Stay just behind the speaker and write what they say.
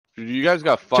Dude, you guys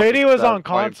got fucked. JD was on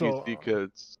console. PC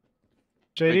kids.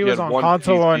 JD was on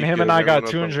console and him and I got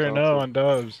 200-0 on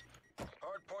dubs.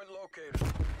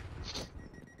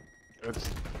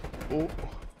 Oh.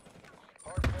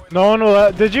 No one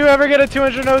will. Did you ever get a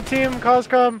 200-0 team,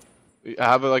 Coscom? I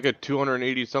have like a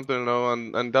 280 something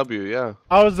on NW, yeah.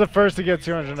 I was the first to get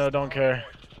 200-0. Don't care.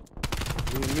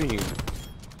 What do you mean?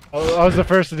 I was the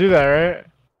first to do that, right?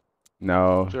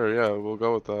 No. Sure, yeah, we'll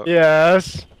go with that.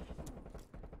 Yes.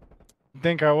 I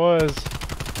think I was.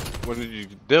 When did you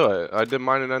do it? I did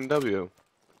mine in NW.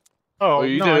 Oh,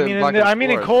 you no, did it I mean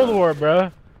in Cold War,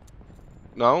 bro.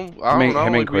 No, I don't know.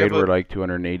 Him and like, Grade were like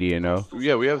 280 and 0.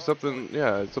 Yeah, we have something.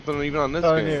 Yeah, something even on this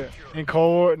game. In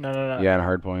Cold War, no. Yeah, in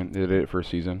Hardpoint, they did it first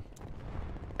season.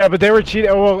 Yeah, but they were cheating.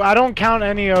 Well, I don't count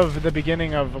any of the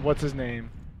beginning of what's his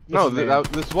name. No,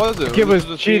 this wasn't. The kid was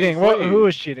cheating. Who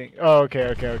was cheating? Oh,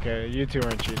 okay. You two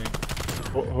weren't cheating.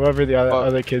 Whoever the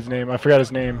other kid's name, I forgot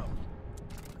his name.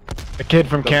 A kid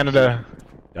from Canada.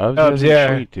 Dubs,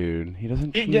 yeah. Cheat, dude. He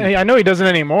doesn't cheat. Yeah, I know he doesn't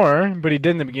anymore, but he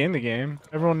did in the beginning of the game.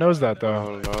 Everyone knows that, though. I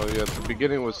don't know. Yeah, the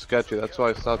beginning was sketchy. That's why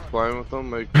I stopped playing with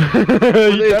him. Like,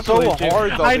 it's so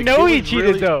hard, though. I know he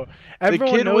cheated, though.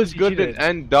 Everyone the kid knows was he good cheated.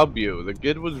 in NW. The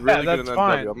kid was really good in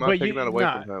fine. NW. I'm not taking that away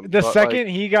from him.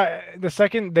 The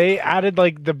second they added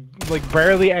like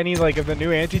barely any like of the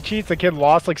new anti-cheats, the kid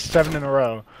lost like 7 in a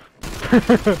row.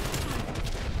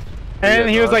 And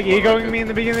he was like egoing me in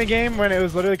the beginning of the game when it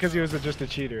was literally because he was just a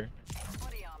cheater.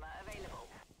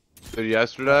 Dude,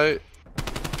 yesterday,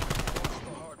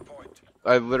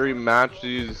 I literally matched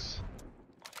these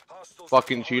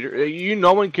fucking cheaters. You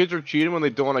know when kids are cheating when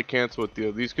they don't want to cancel with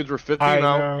you. These kids were 15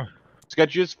 now.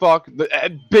 Sketchy as fuck.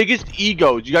 The biggest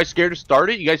egos. You guys scared to start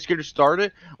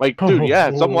it? Like, dude,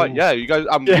 yeah, somewhat. Yeah, you guys.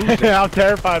 I'm losing. I'm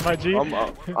terrified, my G.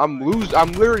 I'm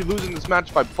literally losing this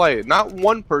match if I play it. Not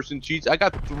one person cheats. I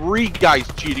got 3 guys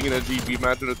cheating in a DB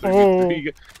match in a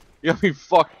 3v3. You got me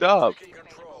fucked up.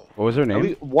 What was her name? At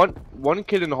least one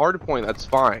kid in Hardpoint, that's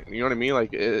fine. You know what I mean? Like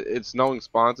it's knowing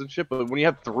sponsorship, but when you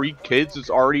have 3 kids, it's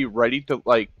already ready to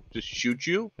like just shoot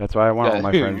you. That's why I want all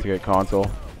my friends to get console.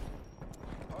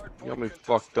 You got me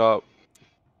fucked up.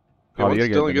 Oh, you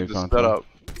still gotta get the this console. setup.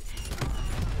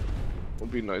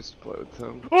 Would be nice to play with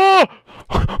him.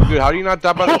 Dude, how do you not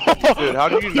die by the dude? How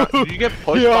did you not? Did you get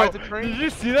pushed by the train? Did you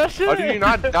see that shit? How did you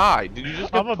not die? Did you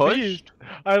just get pushed?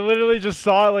 I literally just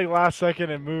saw it like last second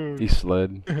and moved. He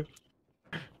slid.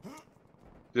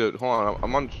 Dude, hold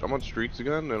on. I'm on streaks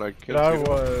again, and I can't. I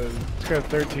was. It's got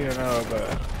 13-0,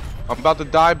 but I'm about to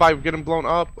die by getting blown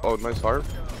up. Oh, nice heart.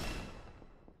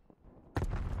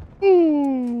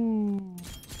 Ooh.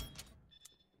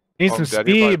 Need some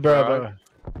speed, brother.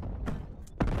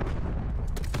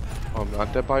 Oh, I'm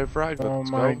not dead by a frag. Oh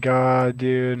my god,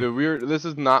 dude. Dude, this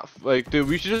is not like, dude.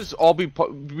 We should just all be.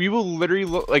 We will literally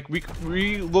look like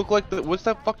we look like the. What's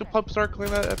that fucking pub star clan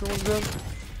that everyone's in?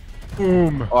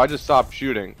 Boom. Oh, I just stopped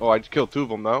shooting. Oh, I just killed 2 of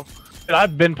them though. Dude,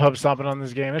 I've been pub stomping on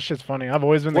this game. This shit's funny. I've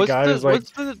always been the guy who's like.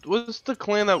 What's the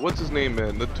clan that? What's his name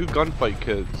in? The 2 gunfight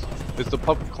kids. It's the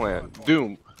pub clan.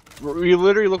 Doom. We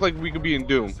literally look like we could be in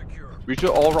Doom. We should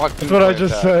all rock Doom. That's what I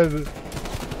just said.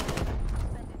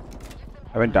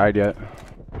 I haven't died yet.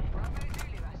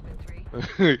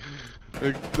 Like,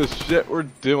 the shit we're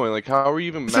doing, like how are we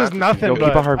even? This is nothing,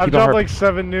 but I've dropped like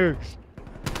 7 nukes.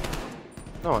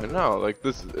 No, I know. Like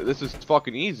this is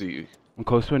fucking easy. I'm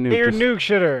close to a nuke. Hey, your nuke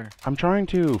shitter. I'm trying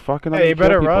to. Fucking. Hey, you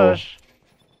better rush.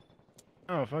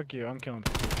 Oh fuck you! I'm killing.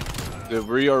 Dude,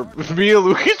 me and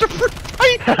Lucas are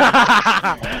tight.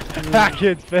 That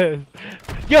kid's pissed.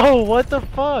 Yo, what the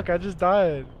fuck? I just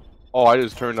died. Oh, I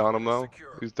just turned on him though.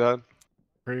 He's dead.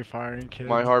 Free firing kid.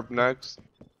 My harp next.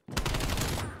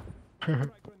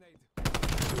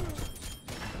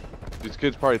 These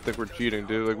kids probably think we're cheating,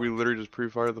 dude. Like we literally just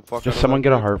pre-fired the fuck. Just someone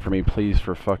get a heart for me, please,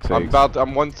 for fuck's sake.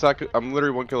 I'm 1 second. I'm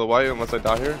literally 1 kill away. Unless I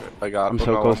die here, I got it. I'm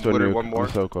so close to a nuke. One more.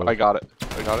 I'm so close. I got it.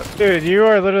 Dude, you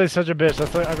are literally such a bitch.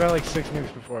 That's like I've got like 6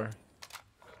 nukes before.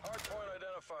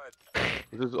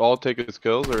 Just all take his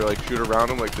kills or like shoot around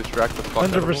him, like distract the fuck.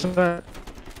 100%.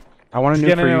 I want to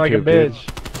nuke for YouTube, like a bitch.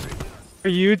 For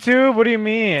YouTube? What do you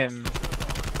mean?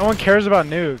 No one cares about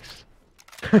nukes.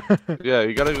 Yeah,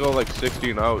 you gotta go like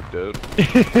 16 out, dude.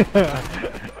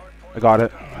 I got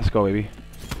it. Let's go, baby.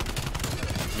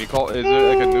 Can you call? Is it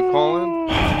like a nuke call-in?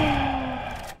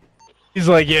 He's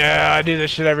like, yeah, I do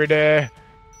this shit every day.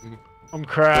 I'm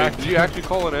cracked. Wait, did you actually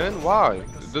call it in? Why?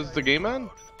 Does the game end?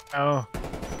 No.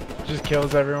 Just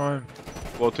kills everyone.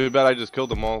 Well, too bad I just killed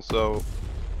them all, so...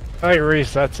 I like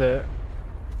resets it.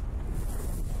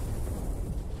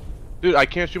 Dude, I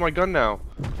can't shoot my gun now.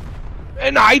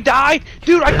 And I died?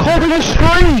 Dude, I called it a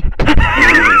streak!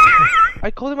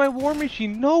 I called it my war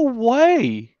machine. No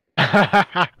way.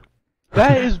 That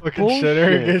is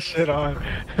bullshit. Get shit on.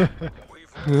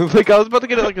 Like I was about to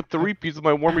get like a 3-piece of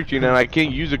my war machine and I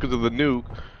can't use it because of the nuke.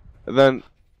 And then,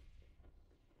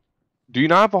 do you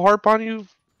not have a harp on you?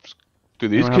 Dude,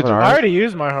 these kids are. I already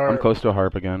used my harp. I'm close to a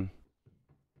harp again.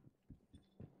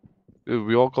 Dude,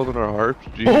 we all called it our harps.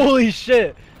 Jeez. Holy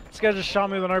shit! This guy just shot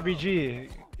me with an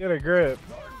RPG. Get a grip.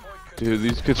 Dude,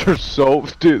 these kids are so.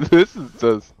 Dude, this is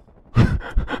just.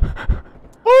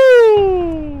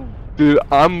 Woo! Dude,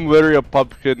 I'm literally a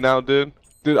pub kid now, dude.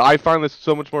 Dude, I find this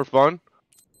so much more fun.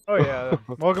 Oh yeah,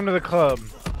 welcome to the club.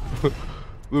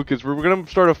 Lucas, we're gonna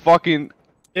start a fucking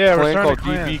clan called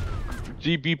clan.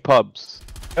 GB Pubs.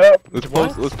 Yep.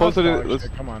 Let's post it in.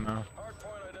 Come on now.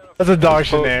 That's a dog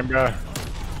shit name, bro.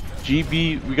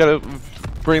 GB, we gotta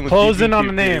bring the Close GB in on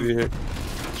the name. Yep.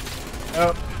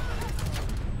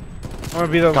 I'm gonna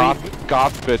be the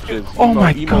goth bitches. Oh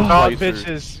my god. goth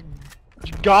bitches.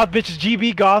 Goth bitches,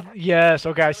 GB goth. Yes,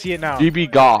 okay, I see it now.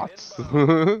 GB goths.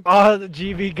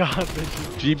 GB goth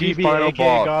bitches. GB final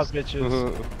aka boss. goth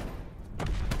bitches.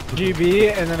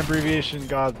 GB and then abbreviation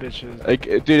goth bitches. Like,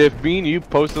 dude, if me and you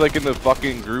posted like in the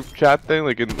fucking group chat thing,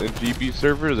 like in GB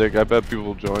servers, like I bet people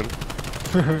will join.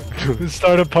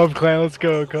 Start a pub clan, let's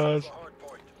go, cuz.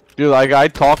 Dude, like I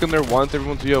talk in there once,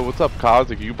 everyone's yo, what's up, cuz?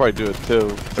 Like you probably do it too.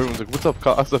 Everyone's like, what's up,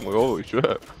 cuz? I'm like, holy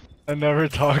shit. I never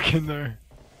talk in there.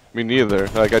 Me neither.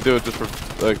 Like I do it just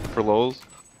for like for lols.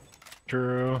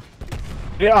 True.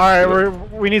 Yeah,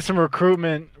 alright, we need some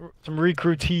recruitment, some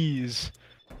recruitees.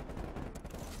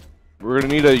 We're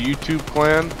gonna need a YouTube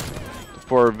clan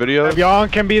for our videos. If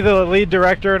YonK can be the lead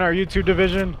director in our YouTube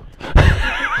division.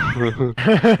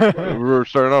 We're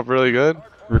starting off really good.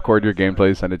 Record your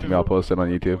gameplay, send it to me, I'll post it on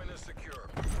YouTube.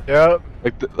 Yep.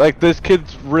 Like this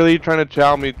kid's really trying to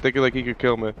chow me, thinking like he could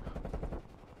kill me.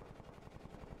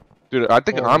 Dude, I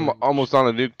think I'm almost on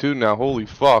a nuke too now. Holy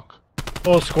fuck.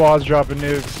 Whole squad's dropping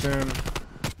nukes soon.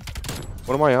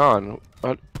 What am I on?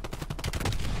 What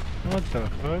the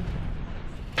fuck?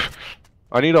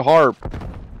 I need a harp.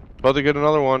 About to get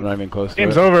another one. I'm not even close to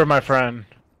Game's it. over, my friend.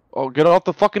 Oh, get off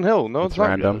the fucking hill. No, it's not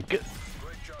random.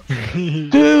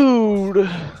 Dude!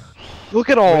 Look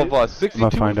at all of us. 62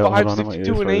 and find out. 5, Hold on,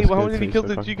 62 and 8. How many kills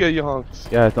did you get,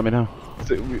 Yonks? Yeah, let me know.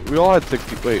 We all had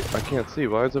 60. Wait, I can't see.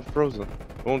 Why is it frozen?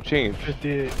 It won't change.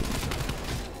 58.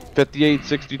 58,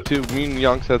 62. Me and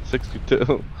Yonks had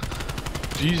 62.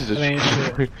 Jesus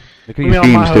Christ. Look at these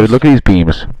beams, dude. Look at these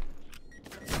beams.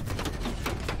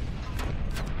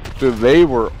 Dude, they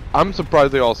were. I'm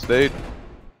surprised they all stayed.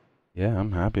 Yeah,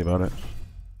 I'm happy about it.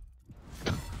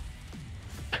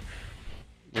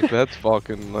 Like, that's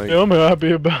fucking like. Yeah, I'm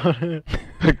happy about it.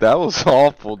 Like, that was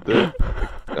awful, dude.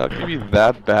 Like, how can you be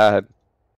that bad?